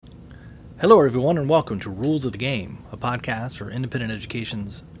Hello, everyone, and welcome to Rules of the Game, a podcast for Independent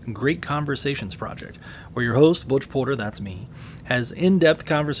Education's Great Conversations Project, where your host, Butch Porter, that's me, has in depth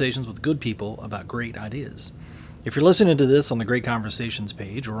conversations with good people about great ideas. If you're listening to this on the Great Conversations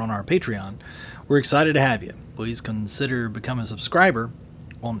page or on our Patreon, we're excited to have you. Please consider becoming a subscriber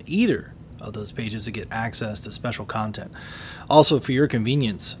on either of those pages to get access to special content. Also, for your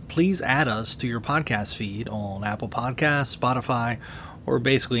convenience, please add us to your podcast feed on Apple Podcasts, Spotify, or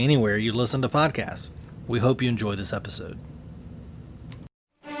basically anywhere you listen to podcasts. We hope you enjoy this episode.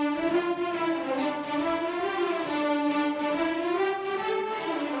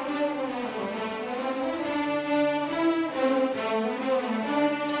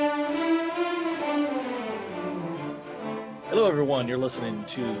 Hello, everyone. You're listening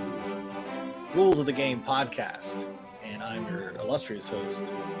to Rules of the Game podcast, and I'm your illustrious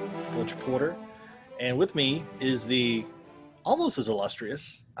host, Butch Porter. And with me is the almost as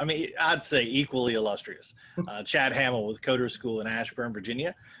illustrious, I'd say equally illustrious, Chad Hamill with Coder School in Ashburn,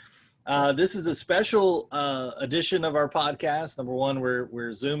 Virginia. This is a special edition of our podcast. Number one,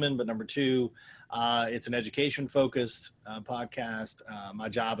 we're Zooming, but number two, it's an education-focused podcast. My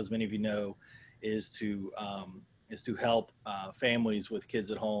job, as many of you know, is to help families with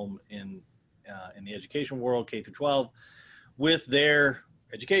kids at home in the education world, K through 12, with their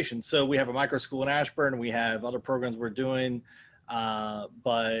education. So we have a micro school in Ashburn. We have other programs we're doing.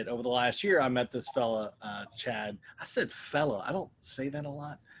 But over the last year, I met this fella, Chad. I said fella. I don't say that a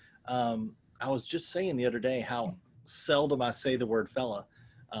lot. I was just saying the other day how seldom I say the word fella.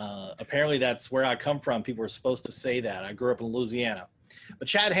 Apparently that's where I come from. People are supposed to say that. I grew up in Louisiana. But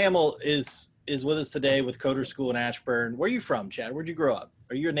Chad Hamill is with us today with Coder School in Ashburn. Where are you from, Chad? Where'd you grow up?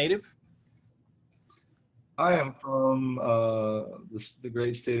 Are you a native? I am from the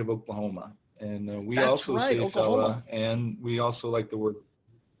great state of Oklahoma, and we That's also right, say Oklahoma. fella, and we also like the word.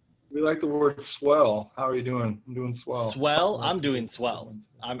 We like the word swell. How are you doing? I'm doing swell. Swell? I'm doing swell.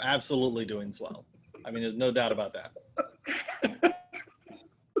 I'm absolutely doing swell. There's no doubt about that.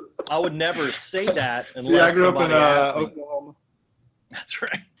 I would never say that unless I grew up somebody in asked me. Oklahoma. That's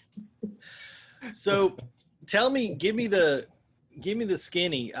right. So tell me, give me the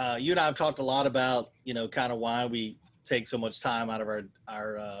skinny. You and I have talked a lot about, kind of why we take so much time out of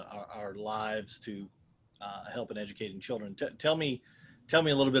our lives to help in educating children. Tell me a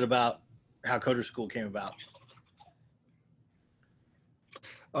little bit about how Coder School came about.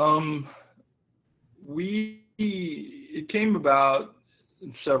 It came about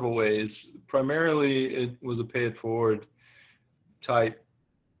in several ways. Primarily, it was a pay it forward type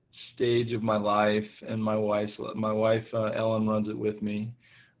stage of my life, and my wife Ellen runs it with me.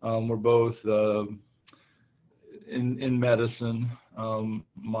 We're both in medicine.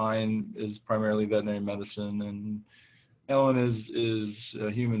 Mine is primarily veterinary medicine, and Ellen is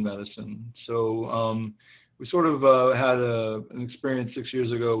human medicine. So we sort of had an experience 6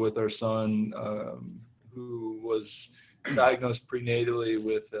 years ago with our son, who was diagnosed prenatally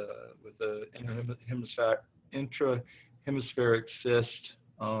with a intrahemispheric cyst,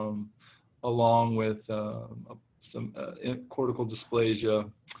 along with some cortical dysplasia,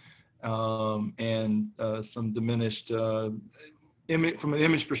 and some diminished from an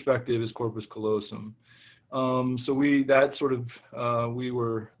image perspective is corpus callosum. So that sort of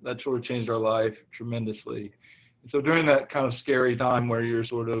changed our life tremendously. So during that kind of scary time where you're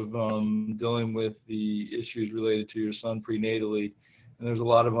sort of dealing with the issues related to your son prenatally, and there's a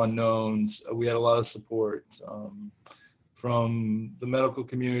lot of unknowns, we had a lot of support from the medical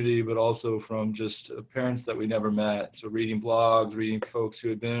community, but also from just parents that we never met. So reading blogs, reading folks who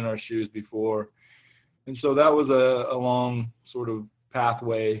had been in our shoes before. And so that was a long sort of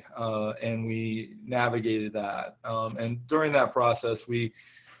pathway, and we navigated that. And during that process, we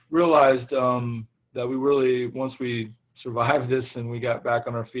realized that we really, once we survived this and we got back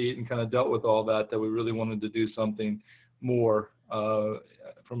on our feet and kind of dealt with all that we really wanted to do something more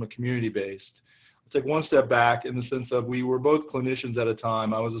from a community-based. Take one step back in the sense of we were both clinicians at a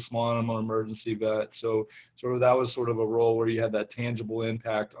time. I was a small animal emergency vet, so sort of that was sort of a role where you had that tangible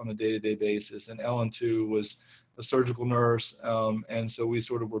impact on a day-to-day basis. And Ellen too was a surgical nurse, and so we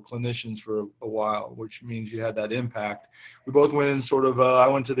sort of were clinicians for a while, which means you had that impact. We both went in sort of, I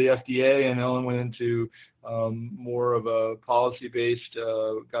went to the FDA and Ellen went into more of a policy-based,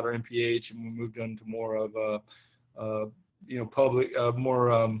 got our MPH, and we moved into more of a, public,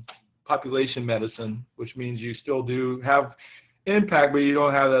 more population medicine, which means you still do have impact, but you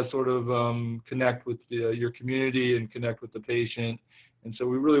don't have that sort of connect with your community and connect with the patient. And so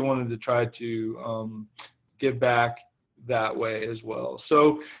we really wanted to try to give back that way as well.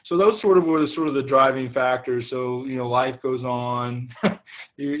 So those sort of were the driving factors. So, life goes on.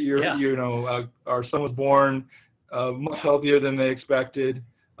 Our son was born much healthier than they expected.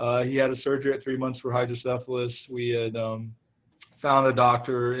 He had a surgery at 3 months for hydrocephalus. We had found a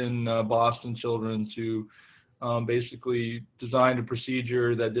doctor in Boston Children's who basically designed a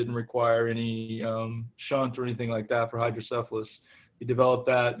procedure that didn't require any shunt or anything like that for hydrocephalus. He developed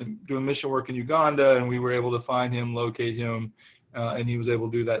that doing mission work in Uganda, and we were able to find him, locate him, and he was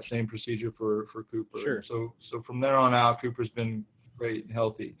able to do that same procedure for Cooper. Sure. So from there on out, Cooper's been great and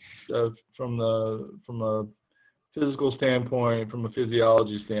healthy. From a physical standpoint, from a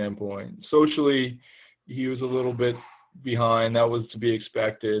physiology standpoint, socially, he was a little bit behind. That was to be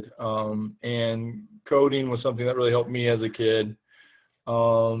expected. And coding was something that really helped me as a kid.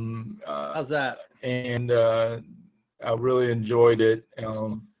 How's that? And I really enjoyed it.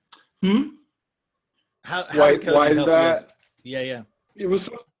 How why did coding is help that? you? Yeah. It was,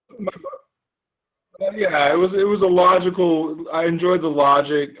 it was a logical. I enjoyed the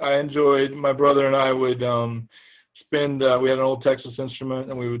logic. My brother and I would spend. We had an old Texas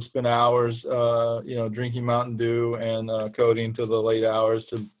Instrument, and we would spend hours, drinking Mountain Dew and coding till the late hours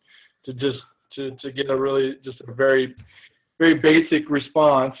to get a very, very basic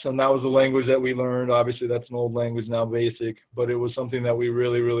response. And that was the language that we learned. Obviously, that's an old language now, BASIC, but it was something that we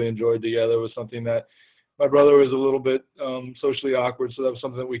really, really enjoyed together. It was something that my brother was a little bit socially awkward, so that was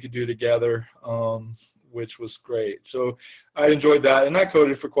something that we could do together, which was great. So I enjoyed that, and I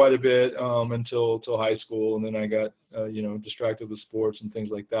coded for quite a bit until high school, and then I got distracted with sports and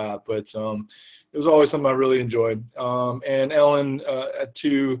things like that. But it was always something I really enjoyed. And Ellen,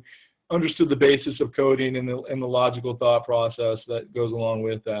 too, understood the basis of coding and the logical thought process that goes along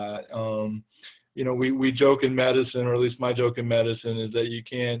with that. We joke in medicine, or at least my joke in medicine is that you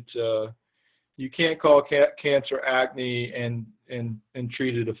can't call cancer acne and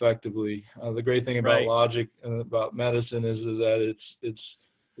treat it effectively. The great thing about logic about medicine is that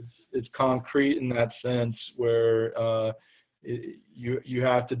it's concrete in that sense, where you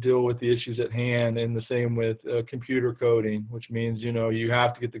have to deal with the issues at hand. And the same with computer coding, which means you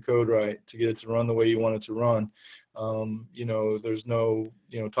have to get the code right to get it to run the way you want it to run. There's no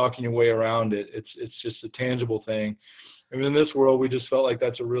talking your way around it. It's just a tangible thing. I mean, in this world, we just felt like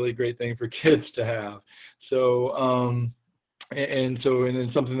that's a really great thing for kids to have. So, and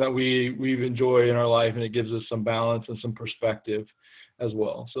it's something that we've enjoyed in our life, and it gives us some balance and some perspective as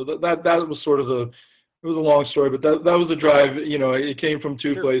well. So that was sort of it was a long story, but that was the drive. It came from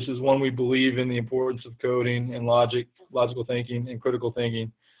two places. One, we believe in the importance of coding and logical thinking and critical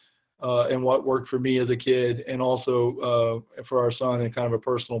thinking, and what worked for me as a kid, and also for our son in kind of a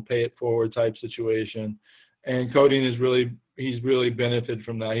personal pay it forward type situation. And coding he's really benefited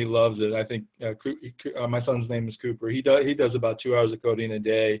from that. He loves it. I think my son's name is Cooper. He does about 2 hours of coding a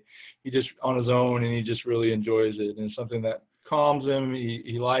day. He just on his own, and he just really enjoys it. And it's something that calms him.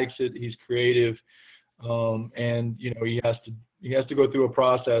 He likes it. He's creative, and he has to go through a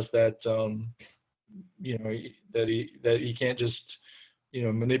process that that he can't just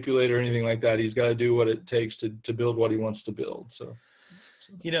manipulate or anything like that. He's got to do what it takes to build what he wants to build. So.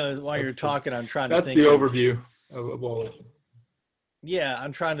 While you're talking, I'm trying to think. That's the overview of all of it. Yeah,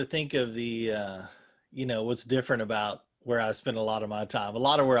 I'm trying to think of the, what's different about where I spend a lot of my time. A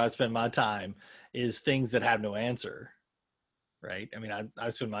lot of where I spend my time is things that have no answer, right? I mean, I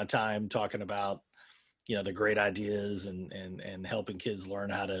spend my time talking about, the great ideas and helping kids learn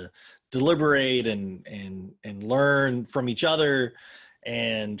how to deliberate and learn from each other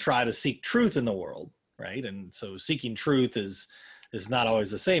and try to seek truth in the world, right? And so seeking truth is not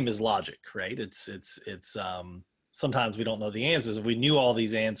always the same as logic, right? It's sometimes we don't know the answers. If we knew all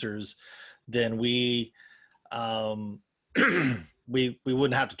these answers, then we wouldn't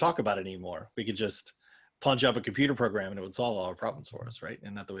have to talk about it anymore. We could just punch up a computer program and it would solve all our problems for us, right?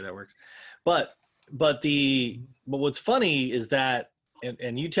 And not the way that works. But what's funny is that,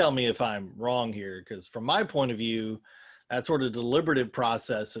 and you tell me if I'm wrong here, because from my point of view, that sort of deliberative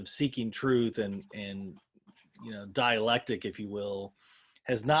process of seeking truth and dialectic, if you will,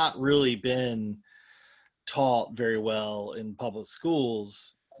 has not really been taught very well in public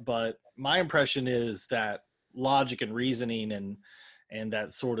schools. But my impression is that logic and reasoning and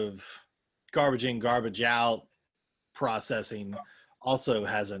that sort of garbage in, garbage out processing also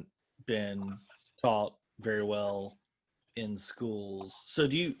hasn't been taught very well in schools. So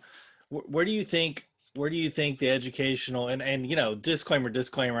where do you think the educational and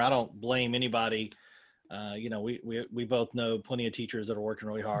disclaimer, I don't blame anybody. We both know plenty of teachers that are working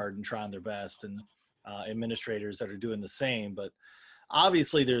really hard and trying their best, and administrators that are doing the same. But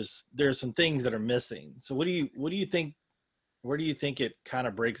obviously, there's some things that are missing. So what do you think where do you think it kind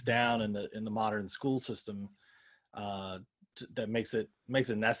of breaks down in the modern school system that makes it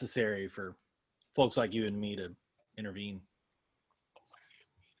necessary for folks like you and me to intervene?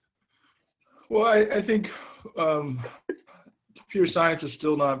 Well, I think computer science is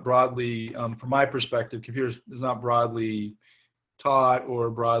still not broadly, from my perspective, computers is not broadly taught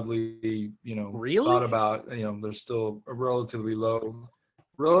or broadly, Really? thought about. There's still a relatively low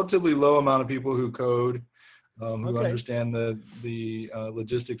amount of people who code, who Okay. understand the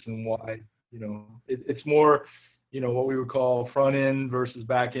logistics and why. It's more, what we would call front end versus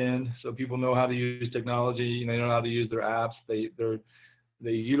back end. So people know how to use technology, they know how to use their apps. They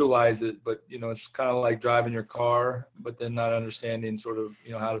utilize it, but it's kind of like driving your car, but then not understanding sort of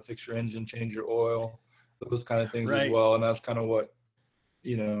how to fix your engine, change your oil, those kind of things Right. as well. And that's kind of what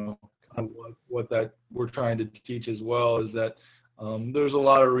kind of what that we're trying to teach as well, is that there's a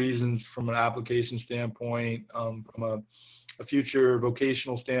lot of reasons from an application standpoint, from a future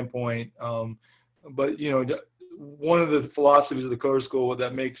vocational standpoint, but one of the philosophies of the Coder School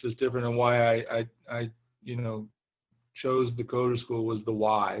that makes us different, and why I chose the Coder School, was the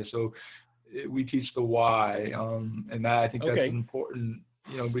why. So we teach the why, and that, I think that's important,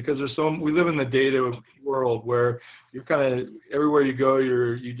 because we live in the data world where you're kind of, everywhere you go,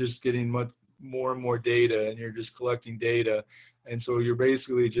 you're just getting much more and more data, and you're just collecting data, and so you're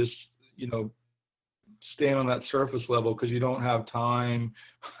basically just staying on that surface level because you don't have time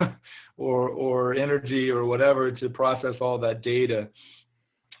or energy or whatever to process all that data.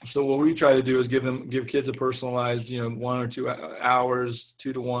 So what we try to do is give kids a personalized, 1 or 2 hours,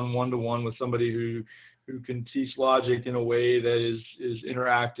 2-to-1, 1-to-1 with somebody who can teach logic in a way that is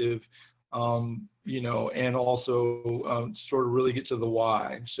interactive, and also sort of really get to the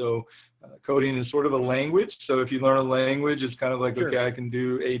why. So coding is sort of a language. So if you learn a language, it's kind of like, Sure. okay, I can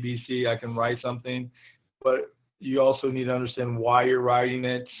do A, B, C, I can write something, but you also need to understand why you're writing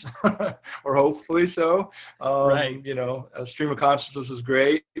it, or hopefully so. Right. A stream of consciousness is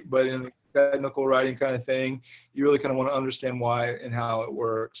great, but in a technical writing kind of thing, you really kind of want to understand why and how it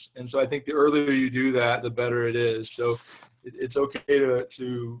works. And so I think the earlier you do that, the better it is. So it's okay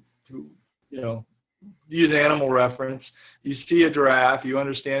to use animal reference. You see a giraffe, you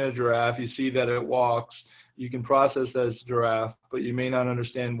understand a giraffe, you see that it walks, you can process that it's a giraffe, but you may not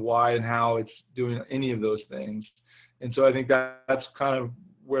understand why and how it's doing any of those things. And so I think that's kind of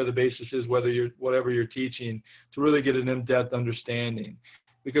where the basis is, whatever you're teaching, to really get an in-depth understanding.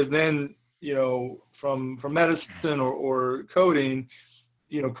 Because then, from medicine or coding,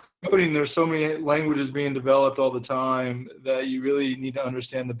 coding, there's so many languages being developed all the time that you really need to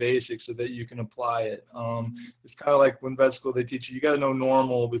understand the basics so that you can apply it. It's kind of like when vet school, they teach you got to know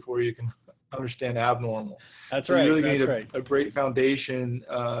normal before you can understand abnormal. That's so right. You really That's need right. a great foundation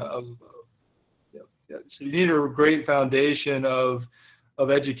so you need a great foundation of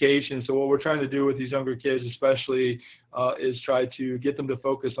education. So what we're trying to do with these younger kids, especially, is try to get them to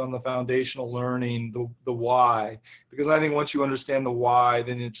focus on the foundational learning, the why. Because I think once you understand the why,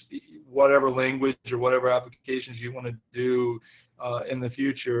 then it's whatever language or whatever applications you want to do in the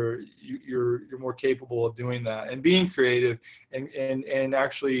future, you're more capable of doing that and being creative and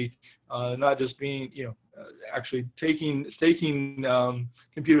actually not just being, actually taking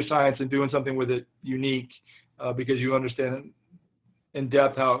computer science and doing something with it unique, because you understand in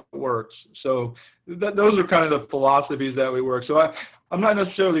depth how it works. So those are kind of the philosophies that we work. So I'm not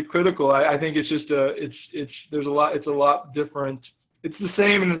necessarily critical. I think it's just it's a lot different. It's the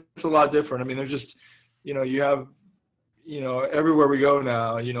same and it's a lot different. I mean, there's just, you have, everywhere we go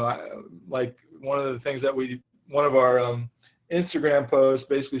now, like one of the things that one of our Instagram posts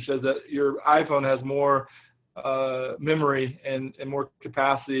basically says that your iPhone has more memory and more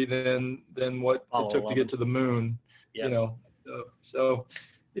capacity than what it took to get to the moon. Yep. So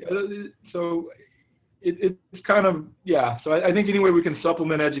it's kind of, yeah. So I think any way we can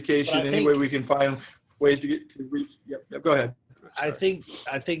supplement education, any way we can find ways to get to reach. Yep. Go ahead. I think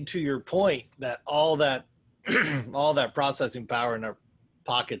to your point that all that all that processing power in our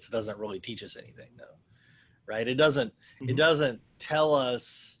pockets doesn't really teach us anything, though, right? It doesn't. Mm-hmm. It doesn't tell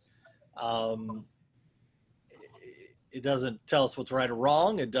us. It doesn't tell us what's right or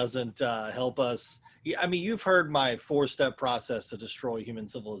wrong. It doesn't help us. I mean, you've heard my 4-step process to destroy human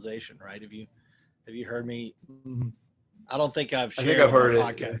civilization, right? Have you heard me? Mm-hmm. I don't think I've shared. I think I've heard my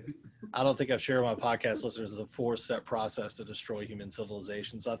it. Podcast. I don't think I've shared my podcast listeners the 4-step process to destroy human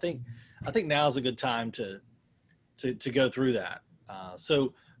civilization. So I think now is a good time to go through that.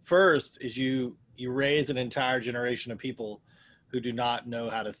 So first is you raise an entire generation of people who do not know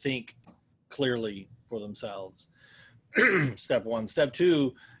how to think clearly for themselves. Step 1. Step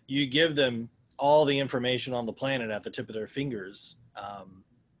 2, you give them all the information on the planet at the tip of their fingers.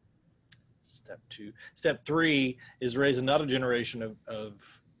 Step 2. Step 3 is raise another generation of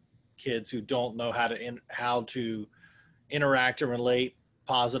kids who don't know how to interact and relate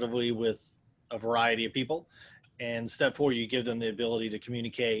positively with a variety of people. And step 4, you give them the ability to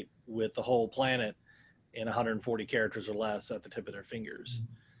communicate with the whole planet in 140 characters or less at the tip of their fingers.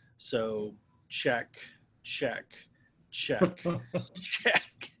 So check, check, check,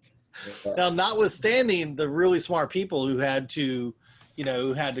 check. Now, notwithstanding the really smart people who had to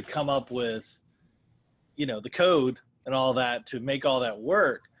come up with, the code and all that to make all that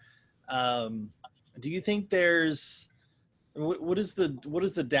work. Do you think what is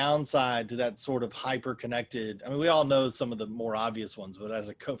the downside to that sort of hyper connected? I mean, we all know some of the more obvious ones,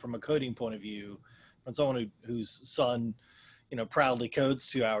 but from a coding point of view, from someone whose son, proudly codes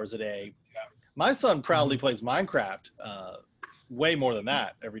 2 hours a day, my son proudly plays Minecraft, way more than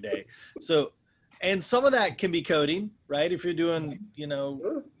that every day. So, and some of that can be coding, right? If you're doing,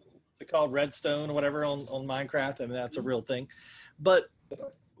 what's it called, Redstone or whatever on Minecraft, I mean, that's a real thing. But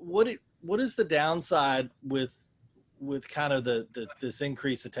what is the downside with kind of this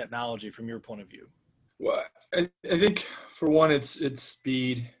increase of technology from your point of view? Well, I think for one, it's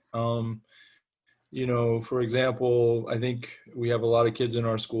speed. For example, I think we have a lot of kids in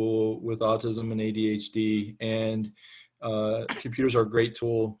our school with autism and ADHD, and computers are a great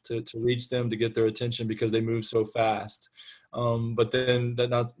tool to reach them, to get their attention because they move so fast. But then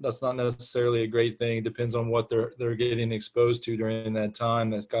that's not necessarily a great thing. It depends on what they're getting exposed to during that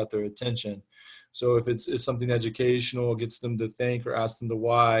time that's got their attention. So if it's something educational, gets them to think or ask them to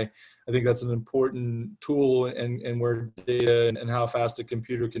why, I think that's an important tool, and where data and how fast a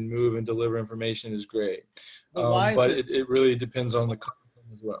computer can move and deliver information is great. But it really depends on the content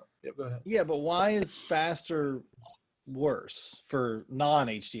as well. Yeah, go ahead. Yeah, but why is faster worse for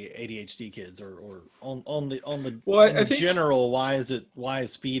non-ADHD kids, or on the general? Why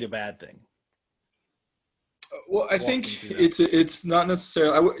is speed a bad thing? Well, I think it's not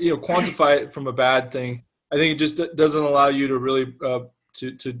necessarily, quantify it from a bad thing. I think it just doesn't allow you to really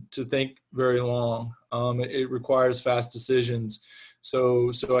to think very long. It requires fast decisions.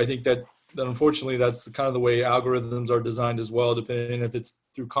 So I think that unfortunately that's kind of the way algorithms are designed as well. Depending if it's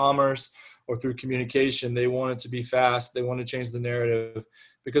through commerce or through communication, they want it to be fast. They want to change the narrative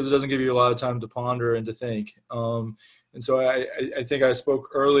because it doesn't give you a lot of time to ponder and to think. And so I think I spoke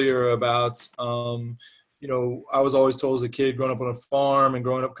earlier about. I was always told as a kid growing up on a farm and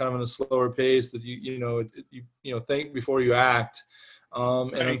growing up kind of in a slower pace that you think before you act.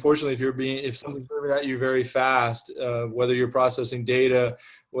 And unfortunately, if something's moving at you very fast, whether you're processing data,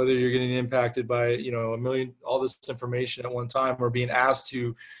 whether you're getting impacted by, all this information at one time, or being asked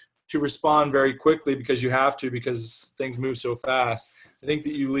to respond very quickly because you have to, because things move so fast, I think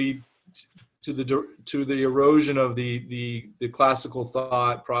that you lead to the erosion of the classical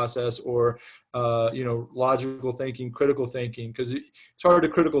thought process, or logical thinking, critical thinking, because it's hard to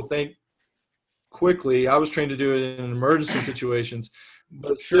critical think quickly. I was trained to do it in emergency situations,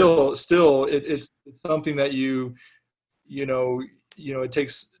 but still it's something that it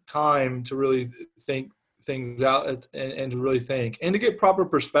takes time to really think things out and to really think and to get proper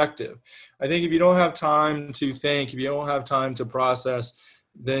perspective. I think if you don't have time to think, if you don't have time to process,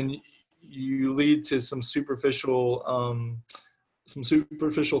 then you lead to some superficial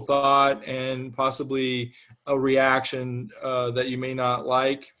thought and possibly a reaction that you may not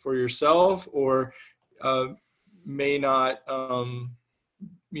like for yourself, or may not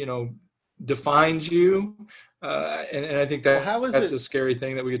defines you, and I think that's a scary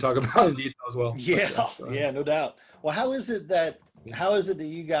thing that we could talk about in detail as well. Yeah, no doubt. Well, how is it that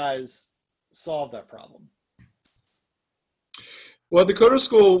you guys solve that problem? Well, the Coder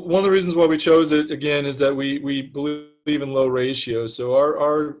School, one of the reasons why we chose it, again, is that we believe in low ratios. So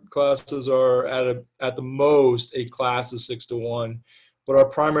our classes are at the most, a class is 6-to-1, but our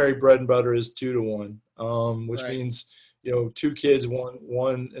primary bread and butter is 2-to-1, which means 2 kids,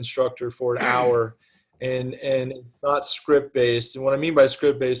 one instructor for an hour, and it's not script based. And what I mean by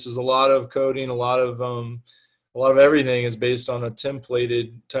script based is a lot of coding, a lot of everything is based on a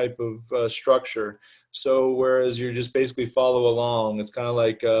templated type of structure. So whereas you just basically follow along, it's kind of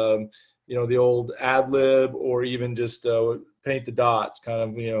like, the old ad lib, or even just paint the dots, kind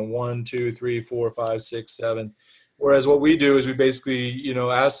of, 1, 2, 3, 4, 5, 6, 7. Whereas what we do is we basically,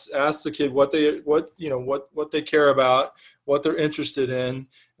 ask the kid what they care about, what they're interested in.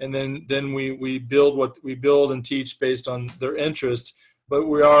 And then we build and teach based on their interest. But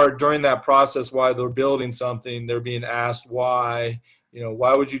we are, during that process, while they're building something, they're being asked why.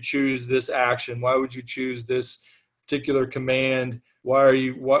 Why would you choose this action? Why would you choose this particular command Why are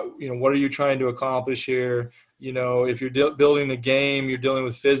you, what are you trying to accomplish here? If you're building a game, you're dealing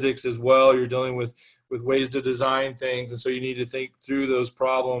with physics as well. You're dealing with ways to design things. And so you need to think through those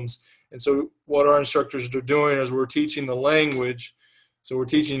problems. And so what our instructors are doing is we're teaching the language. So we're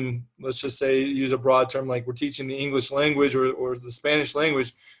teaching, let's just say, use a broad term, like we're teaching the English language or the Spanish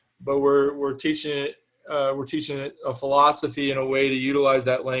language, but we're teaching it, a philosophy and a way to utilize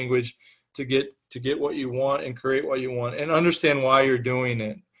that language to get what you want and create what you want and understand why you're doing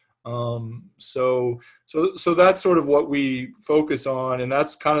it. So that's sort of what we focus on, and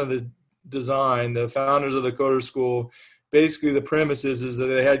that's kind of the design. The founders of the Coder School, basically the premise is that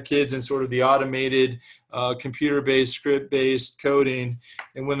they had kids in sort of the automated computer-based, script-based coding,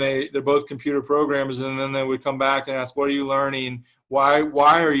 and when they're both computer programmers, and then they would come back and ask, what are you learning? Why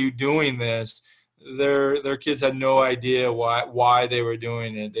are you doing this? Their kids had no idea why they were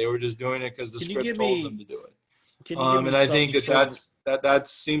doing it. They were just doing it because the script told them to do it. And I think that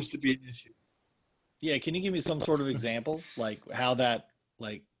seems to be an issue. Yeah, can you give me some sort of example, like how that,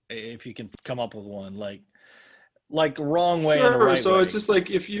 like if you can come up with one, like wrong way and the right so way. It's just like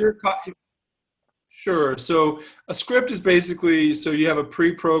if you're sure. So a script is basically, so you have a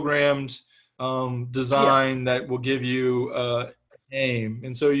pre-programmed design that will give you a game,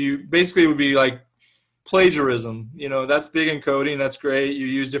 and so you basically would be like plagiarism. That's big in coding. That's great. You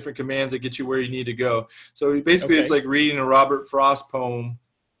use different commands that get you where you need to go. So basically, It's like reading a Robert Frost poem,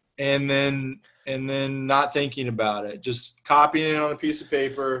 and then not thinking about it, just copying it on a piece of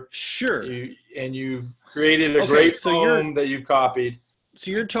paper. Sure. You've created a great poem that you've copied.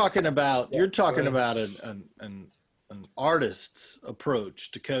 So you're talking about an artist's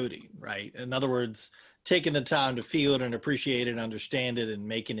approach to coding, right? In other words, taking the time to feel it and appreciate it and understand it and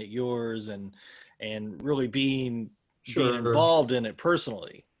making it yours and really being involved in it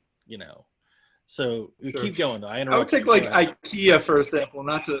personally, So keep going though. I would take like IKEA for example,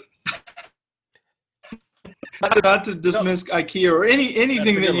 not to dismiss IKEA or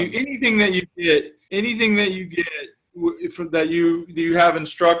anything that you get that you have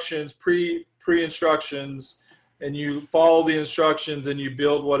instructions, pre-instructions, and you follow the instructions and you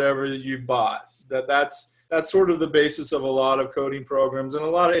build whatever you've bought. That's sort of the basis of a lot of coding programs and a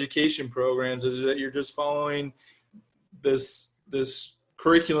lot of education programs, is that you're just following this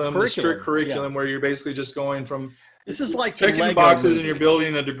curriculum, the strict curriculum, where you're basically just going from this is like checking boxes and you're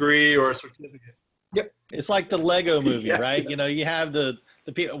building a degree or a certificate. Yep. It's like the Lego movie, right? You have the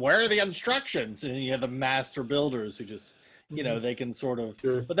people, where are the instructions? And you have the master builders who just, they can sort of,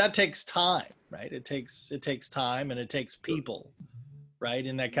 but that takes time, right? It takes time and it takes people, right?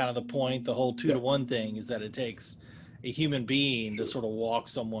 And that kind of the point, the whole 2-to-1 thing is that it takes a human being to sort of walk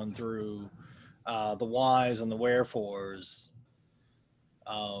someone through the whys and the wherefores.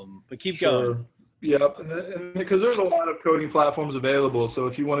 But keep going. Yep. And because there's a lot of coding platforms available. So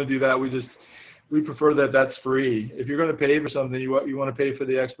if you want to do that, we prefer that's free. If you're going to pay for something, you want to pay for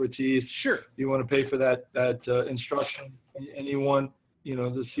the expertise. Sure. You want to pay for that instruction, and you want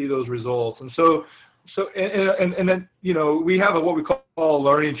to see those results. And so then we have what we call a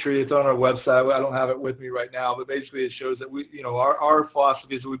learning tree. It's on our website. I don't have it with me right now, but basically it shows that our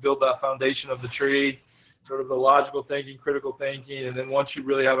philosophy is that we build that foundation of the tree, sort of the logical thinking, critical thinking, and then once you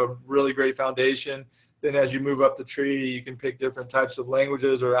really have a really great foundation, then as you move up the tree, you can pick different types of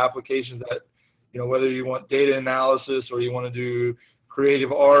languages or applications that, whether you want data analysis or you want to do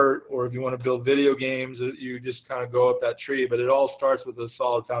creative art, or if you want to build video games, you just kind of go up that tree. But it all starts with a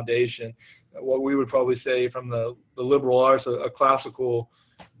solid foundation. What we would probably say from the liberal arts, a classical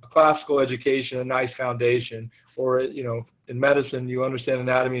education, a nice foundation. Or, in medicine, you understand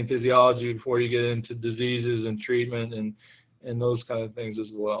anatomy and physiology before you get into diseases and treatment and those kind of things as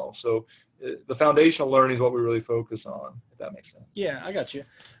well. So the foundational learning is what we really focus on, if that makes sense. Yeah, I got you.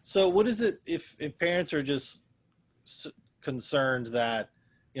 So what is it if parents are just concerned that,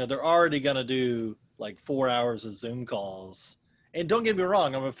 they're already going to do like 4 hours of Zoom calls? And don't get me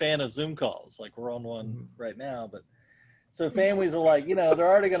wrong, I'm a fan of Zoom calls. Like we're on one right now, but so families are like, they're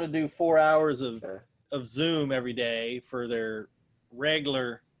already going to do 4 hours of Zoom every day for their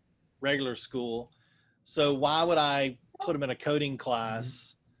regular school. So why would I put them in a coding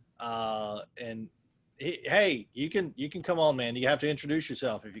class? And hey, you can come on, man. You have to introduce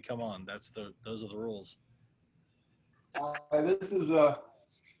yourself if you come on. Those are the rules. This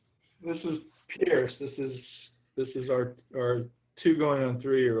is Pierce. This is our 2 going on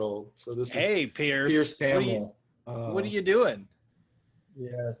 3-year-old. So this is Pierce Hamill. What are you doing?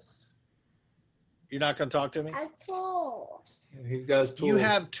 Yes. You're not going to talk to me? I have tools. He's got his tools. You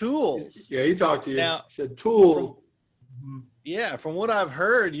have tools. Yeah, he talked to you. Now, he said tools. Yeah, from what I've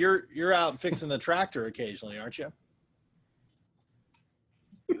heard, you're out fixing the tractor occasionally, aren't you?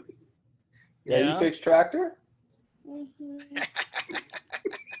 Yeah, you fix tractor?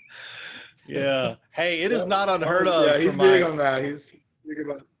 Yeah. Hey, it is not unheard Yeah, of he's for big my on that. He's big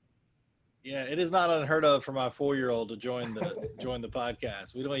about. yeah, it is not unheard of for my 4-year-old to join the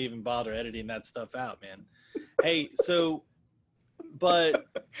podcast. We don't even bother editing that stuff out, man. Hey, but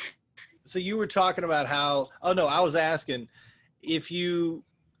so you were talking about how, oh no, I was asking if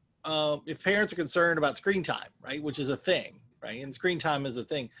if parents are concerned about screen time, right? Which is a thing, right? And screen time is a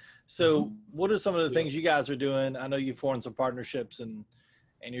thing. So what are some of the things you guys are doing? I know you've formed some partnerships and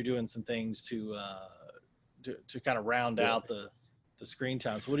you're doing some things to kind of round out the screen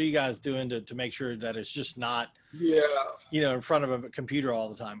time. So what are you guys doing to make sure that it's just not, in front of a computer all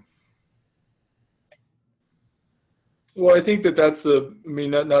the time? Well, I think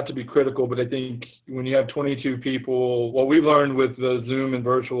not to be critical, but I think when you have 22 people, what we've learned with the Zoom and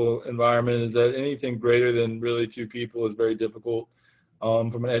virtual environment is that anything greater than really 2 people is very difficult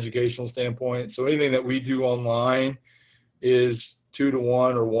from an educational standpoint. So anything that we do online is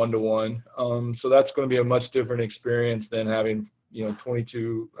 2-to-1 or 1-to-1. So that's going to be a much different experience than having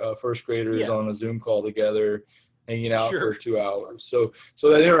 22 first graders on a Zoom call together, hanging out for 2 hours. So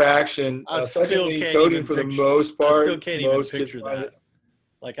that interaction. Secondly, coding for the most part. I still can't even picture that.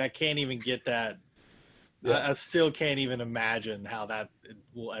 Like I can't even get that. Yeah. I still can't even imagine how that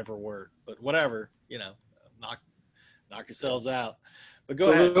will ever work. But whatever, knock yourselves out. But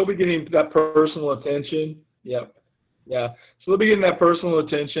go ahead. They'll be getting that personal attention. Yep. Yeah. So they'll be getting that personal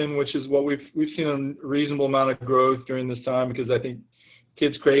attention, which is what we've seen a reasonable amount of growth during this time, because I think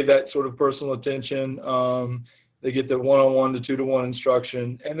kids crave that sort of personal attention. They get the 1-on-1 to 2-to-1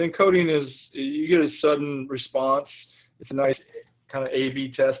 instruction. And then coding is, you get a sudden response. It's a nice kind of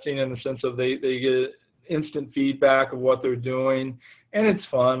A/B testing in the sense of they get instant feedback of what they're doing. And it's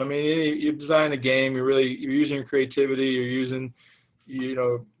fun. I mean, you design a game, you're using your creativity, you're using,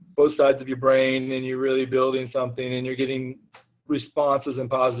 both sides of your brain, and you're really building something, and you're getting responses and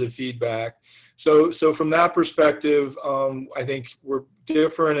positive feedback. So from that perspective, I think we're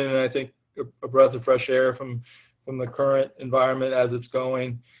different, and I think a breath of fresh air from the current environment as it's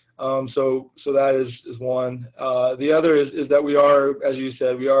going. So that is one. The other is that we are, as you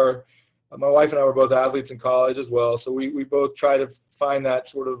said, my wife and I were both athletes in college as well. So we both try to find that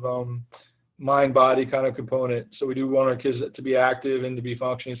sort of mind-body kind of component. So we do want our kids to be active and to be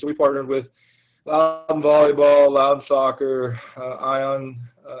functioning. So we partnered with Loudon Volleyball, Loudon Soccer, Ion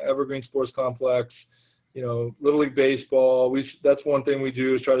Evergreen Sports Complex, Little League Baseball. That's one thing we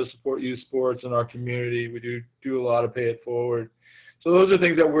do, is try to support youth sports in our community. We do a lot of pay it forward. So those are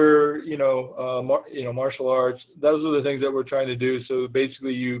things that we're, martial arts. Those are the things that we're trying to do. So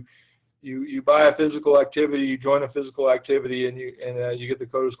basically, you buy a physical activity, you join a physical activity, and you get the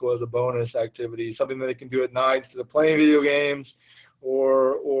Coders School as a bonus activity, something that they can do at night instead of playing video games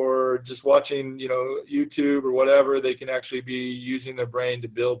or just watching, YouTube or whatever. They can actually be using their brain to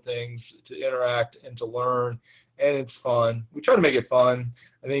build things, to interact, and to learn, and it's fun. We try to make it fun.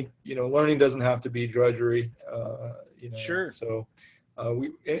 I think, learning doesn't have to be drudgery. Sure. So that's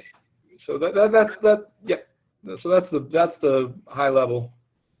the high level.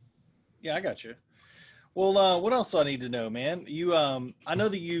 Yeah, I got you. Well, what else do I need to know, man? You, I know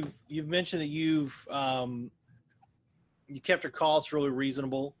that you've mentioned that you kept your costs really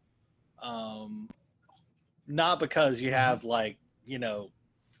reasonable, not because you have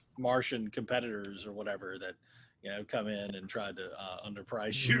Martian competitors or whatever that come in and try to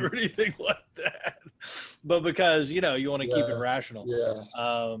underprice you or anything like that, but because you want to keep it rational. Yeah.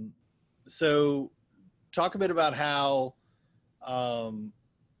 So, talk a bit about how.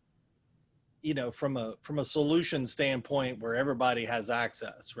 From a solution standpoint where everybody has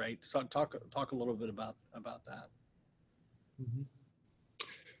access, right? Talk a little bit about that. Mm-hmm.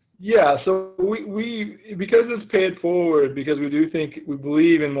 Yeah, so we because it's paid forward, because we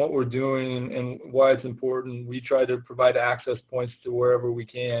believe in what we're doing and why it's important, we try to provide access points to wherever we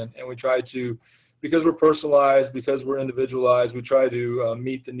can, and we try to, because we're personalized, because we're individualized, we try to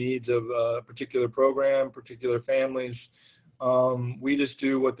meet the needs of a particular program, particular families. We just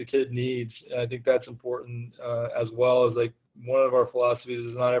do what the kid needs. And I think that's important, as well as one of our philosophies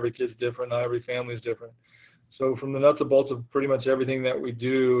is not every kid's different, not every family is different. So from the nuts and bolts of pretty much everything that we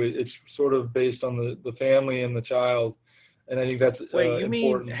do, it's sort of based on the family and the child. And I think that's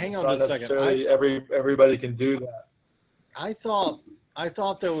important. Hang on just a second. Everybody can do that. I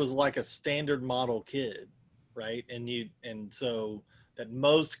thought there was like a standard model kid, right? And so that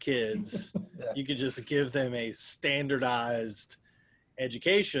most kids, you could just give them a standardized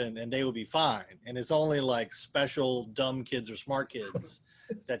education and they will be fine. And it's only like special dumb kids or smart kids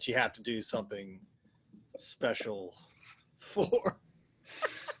that you have to do something special for.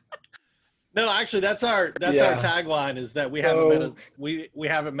 No, actually, that's our Yeah. tagline is that we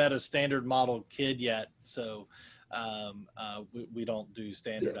haven't met a standard model kid yet. So we don't do Yeah.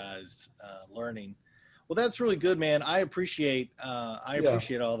 standardized learning. Well, that's really good, man. I appreciate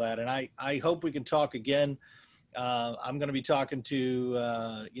Yeah. all that, and I hope we can talk again. I'm going to be talking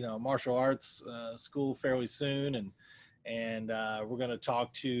to martial arts school fairly soon, and we're going to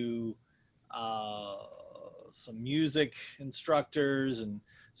talk to uh, some music instructors, and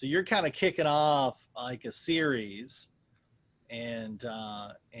so you're kind of kicking off like a series, and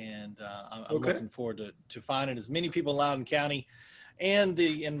I'm Okay. looking forward to finding as many people in Loudoun County and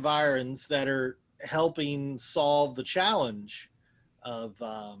the environs that are helping solve the challenge of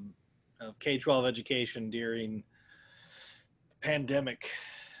K-12 education during the pandemic,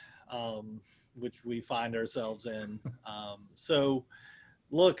 which we find ourselves in. So,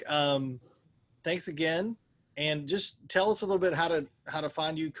 look, thanks again, and just tell us a little bit how to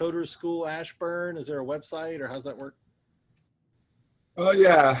find you. Coder School Ashburn. Is there a website, or how's that work? Oh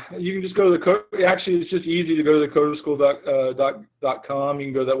yeah, you can just go to the code. Actually, it's just easy to go to the coderschool.com. You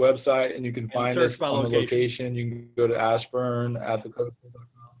can go to that website and you can And find us search by on the location. location. You can go to Ashburn at the coderschool.com.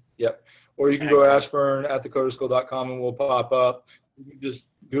 Yep. Or you can go Excellent. Ashburn at the coderschool.com and we'll pop up. You can just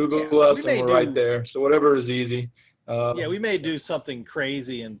Google Yeah, us we and may we're do. right there. So whatever is easy. Yeah, we may do something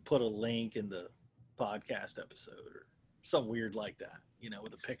crazy and put a link in the podcast episode or something weird like that,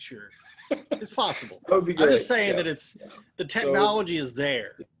 with a picture. It's possible. That would be great. I'm just saying Yeah. that the technology is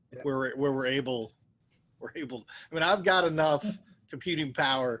there Yeah. where we're able. I mean, I've got enough computing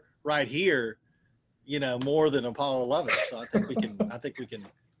power right here, more than Apollo 11. So I think we can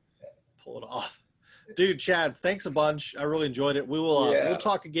pull it off. Dude, Chad, thanks a bunch. I really enjoyed it. We'll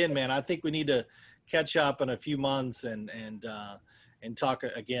talk again, man. I think we need to catch up in a few months and talk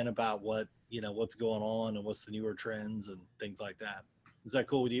again about what's going on and what's the newer trends and things like that. Is that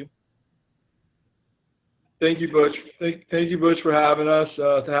cool with you? Thank you, Butch. Thank you, Butch, for having us,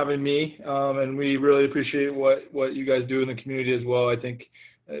 having me, and we really appreciate what you guys do in the community as well. I think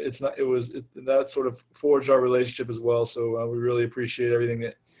that sort of forged our relationship as well. So we really appreciate everything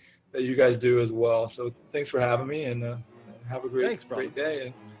that you guys do as well. So thanks for having me, and have a great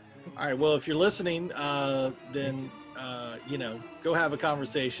day. All right. Well, if you're listening, then go have a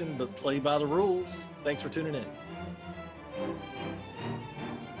conversation, but play by the rules. Thanks for tuning in.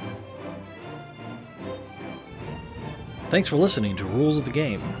 Thanks for listening to Rules of the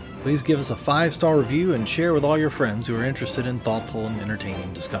Game. Please give us a 5-star review and share with all your friends who are interested in thoughtful and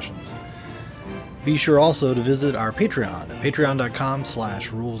entertaining discussions. Be sure also to visit our Patreon at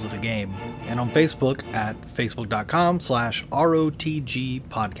patreon.com/rulesofthegame and on Facebook at facebook.com/ROTG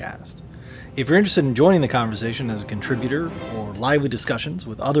podcast. If you're interested in joining the conversation as a contributor or lively discussions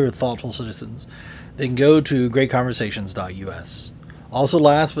with other thoughtful citizens, then go to greatconversations.us. Also,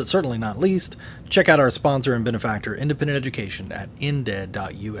 last but certainly not least, check out our sponsor and benefactor, Independent Education, at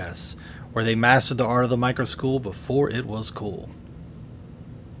inded.us, where they mastered the art of the microschool before it was cool.